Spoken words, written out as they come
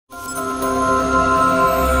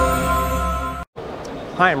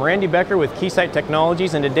Hi, I'm Randy Becker with Keysight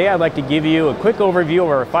Technologies, and today I'd like to give you a quick overview of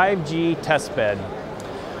our 5G test bed.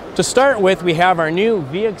 To start with, we have our new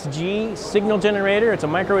VXG signal generator. It's a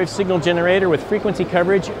microwave signal generator with frequency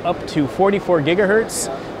coverage up to 44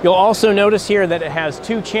 gigahertz. You'll also notice here that it has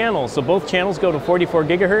two channels, so both channels go to 44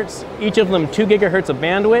 gigahertz, each of them 2 gigahertz of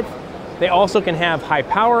bandwidth. They also can have high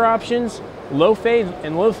power options, low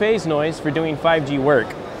phase noise for doing 5G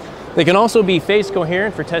work. They can also be phase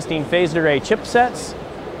coherent for testing phased array chipsets,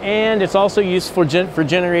 and it's also used for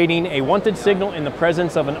generating a wanted signal in the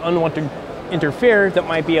presence of an unwanted interferer that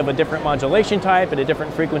might be of a different modulation type at a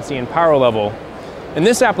different frequency and power level. In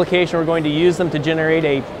this application, we're going to use them to generate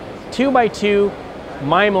a 2x2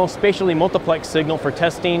 MIMO spatially multiplex signal for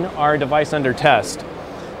testing our device under test.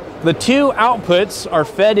 The two outputs are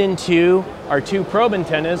fed into our two probe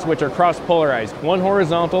antennas, which are cross-polarized, one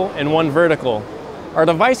horizontal and one vertical. Our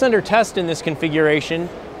device under test in this configuration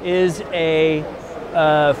is a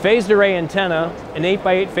phased array antenna, an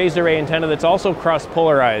 8x8 phased array antenna that's also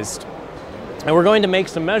cross-polarized. And we're going to make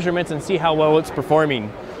some measurements and see how well it's performing.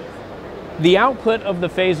 The output of the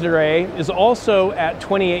phased array is also at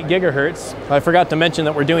 28 gigahertz. I forgot to mention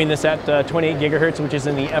that we're doing this at 28 gigahertz, which is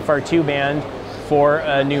in the FR2 band for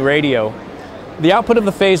a new radio. The output of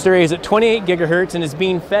the phased array is at 28 gigahertz and is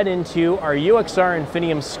being fed into our UXR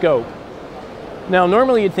Infinium scope. Now,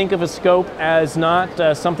 normally you'd think of a scope as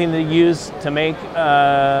not something that you use to make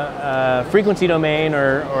frequency domain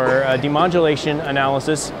or demodulation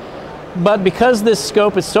analysis, but because this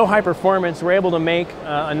scope is so high performance, we're able to make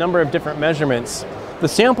a number of different measurements. The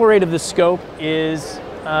sample rate of this scope is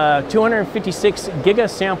 256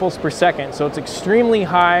 gigasamples per second, so it's extremely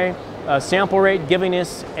high sample rate, giving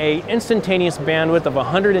us an instantaneous bandwidth of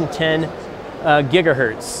 110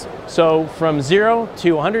 gigahertz. So from 0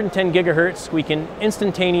 to 110 gigahertz, we can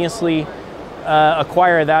instantaneously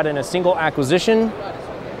acquire that in a single acquisition.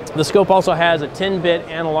 The scope also has a 10-bit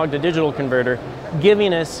analog to digital converter,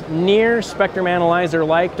 giving us near spectrum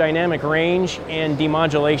analyzer-like dynamic range and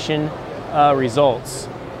demodulation results.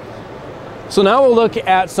 So now we'll look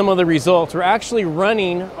at some of the results. We're actually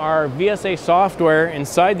running our VSA software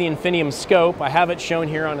inside the Infinium scope. I have it shown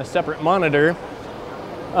here on a separate monitor.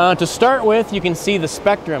 To start with, you can see the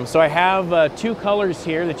spectrum. So I have two colors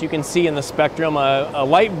here that you can see in the spectrum, a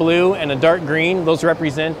light blue and a dark green. Those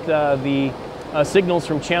represent the signals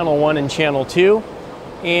from channel 1 and channel 2.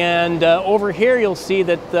 And over here you'll see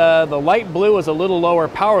that the light blue is a little lower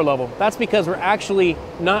power level. That's because we're actually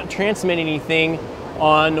not transmitting anything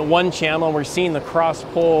on one channel. We're seeing the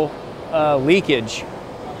cross-pole leakage.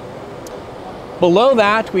 Below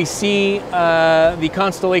that, we see the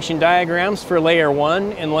constellation diagrams for layer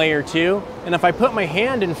 1 and layer 2. And if I put my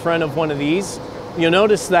hand in front of one of these, you'll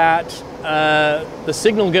notice that the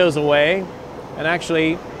signal goes away. And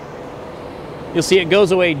actually, you'll see it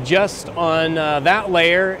goes away just on that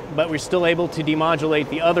layer, but we're still able to demodulate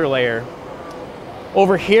the other layer.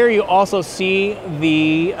 Over here, you also see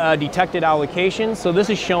the detected allocation. So this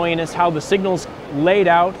is showing us how the signal's laid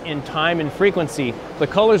out in time and frequency. The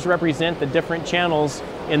colors represent the different channels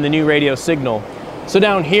in the new radio signal. So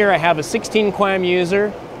down here, I have a 16 QAM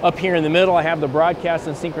user. Up here in the middle, I have the broadcast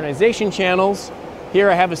and synchronization channels. Here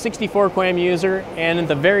I have a 64 QAM user, and at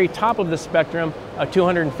the very top of the spectrum, a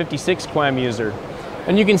 256 QAM user.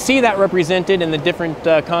 And you can see that represented in the different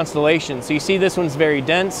constellations. So you see this one's very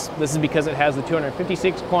dense. This is because it has the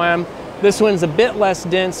 256 QAM. This one's a bit less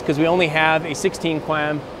dense because we only have a 16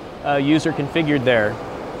 QAM user configured there.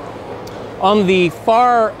 On the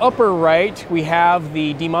far upper right, we have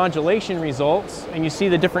the demodulation results, and you see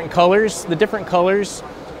the different colors. The different colors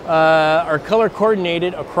are color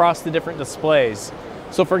coordinated across the different displays.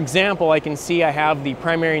 So for example, I can see I have the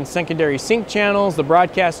primary and secondary sync channels, the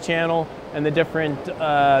broadcast channel, and the different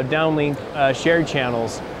downlink shared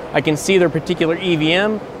channels. I can see their particular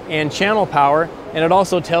EVM and channel power, and it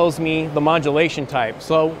also tells me the modulation type.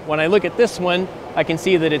 So when I look at this one, I can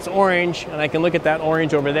see that it's orange, and I can look at that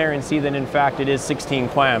orange over there and see that in fact it is 16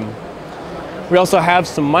 QAM. We also have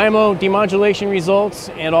some MIMO demodulation results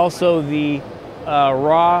and also the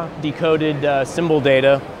raw decoded symbol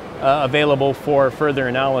data available for further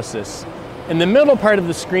analysis. In the middle part of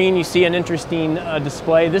the screen, you see an interesting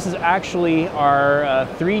display. This is actually our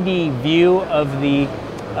 3D view of the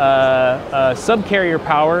subcarrier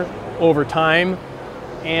power over time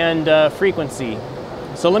and frequency.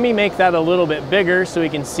 So let me make that a little bit bigger so we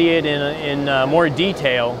can see it in more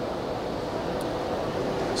detail.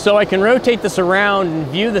 So I can rotate this around and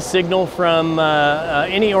view the signal from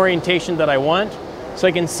any orientation that I want. So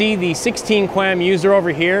I can see the 16 QAM user over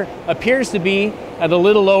here appears to be at a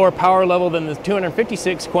little lower power level than the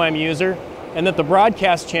 256 QAM user, and that the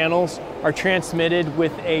broadcast channels are transmitted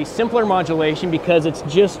with a simpler modulation because it's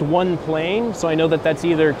just one plane. So I know that that's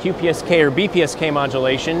either QPSK or BPSK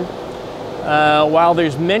modulation. While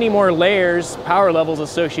there's many more layers, power levels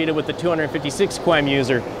associated with the 256 QAM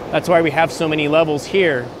user. That's why we have so many levels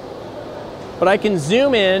here. But I can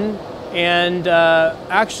zoom in and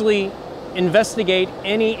actually investigate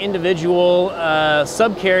any individual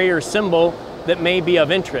subcarrier symbol that may be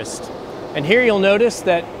of interest. And here you'll notice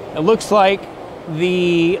that it looks like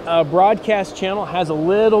the broadcast channel has a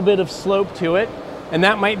little bit of slope to it, and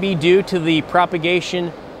that might be due to the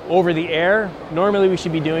propagation over the air. Normally we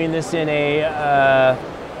should be doing this in a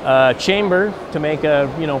chamber to make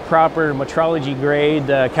a proper metrology grade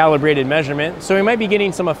calibrated measurement. So we might be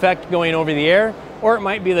getting some effect going over the air, or it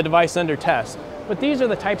might be the device under test. But these are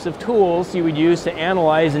the types of tools you would use to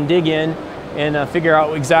analyze and dig in and figure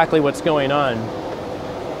out exactly what's going on.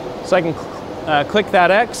 So I can click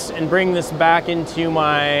that X and bring this back into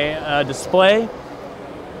my display.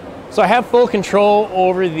 So I have full control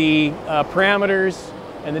over the parameters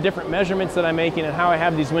and the different measurements that I'm making and how I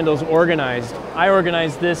have these windows organized. I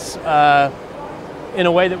organized this in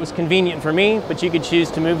a way that was convenient for me, but you could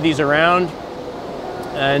choose to move these around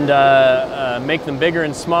and make them bigger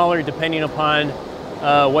and smaller depending upon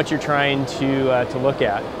what you're trying to look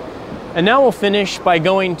at. And now we'll finish by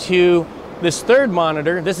going to this third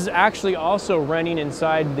monitor. This is actually also running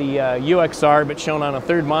inside the UXR, but shown on a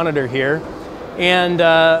third monitor here. And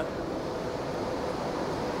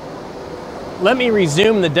let me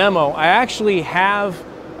resume the demo. I actually have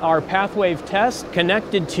our pathwave test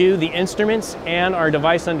connected to the instruments and our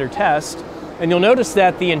device under test. And you'll notice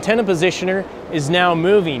that the antenna positioner is now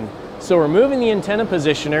moving. So we're moving the antenna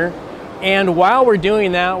positioner, and while we're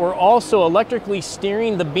doing that, we're also electrically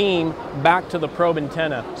steering the beam back to the probe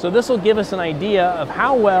antenna. So this will give us an idea of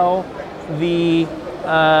how well the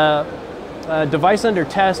device under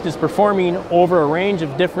test is performing over a range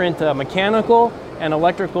of different mechanical and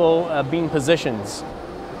electrical beam positions.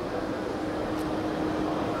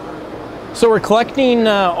 So we're collecting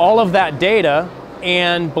all of that data,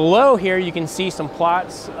 and below here you can see some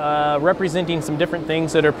plots representing some different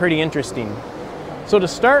things that are pretty interesting. So to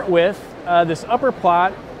start with, this upper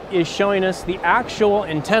plot is showing us the actual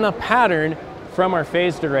antenna pattern from our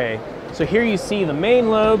phased array. So here you see the main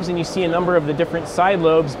lobes, and you see a number of the different side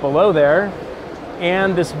lobes below there.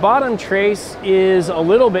 And this bottom trace is a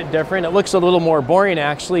little bit different. It looks a little more boring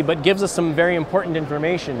actually, but gives us some very important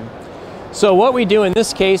information. So what we do in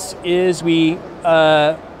this case is we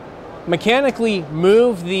mechanically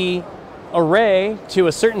move the array to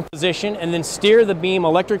a certain position and then steer the beam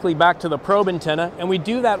electrically back to the probe antenna, and we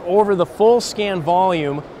do that over the full scan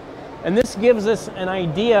volume. And this gives us an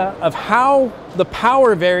idea of how the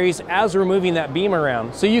power varies as we're moving that beam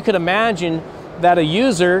around. So you could imagine that a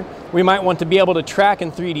user, we might want to be able to track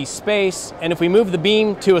in 3D space, and if we move the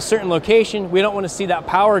beam to a certain location, we don't want to see that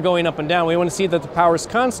power going up and down. We want to see that the power is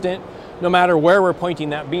constant no matter where we're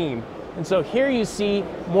pointing that beam. And so here you see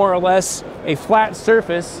more or less a flat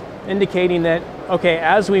surface indicating that, okay,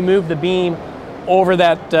 as we move the beam over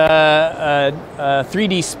that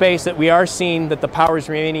 3D space, that we are seeing that the power is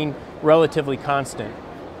remaining relatively constant.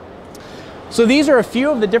 So these are a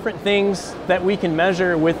few of the different things that we can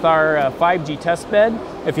measure with our 5G test bed.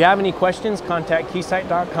 If you have any questions, contact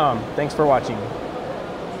Keysight.com. Thanks for watching.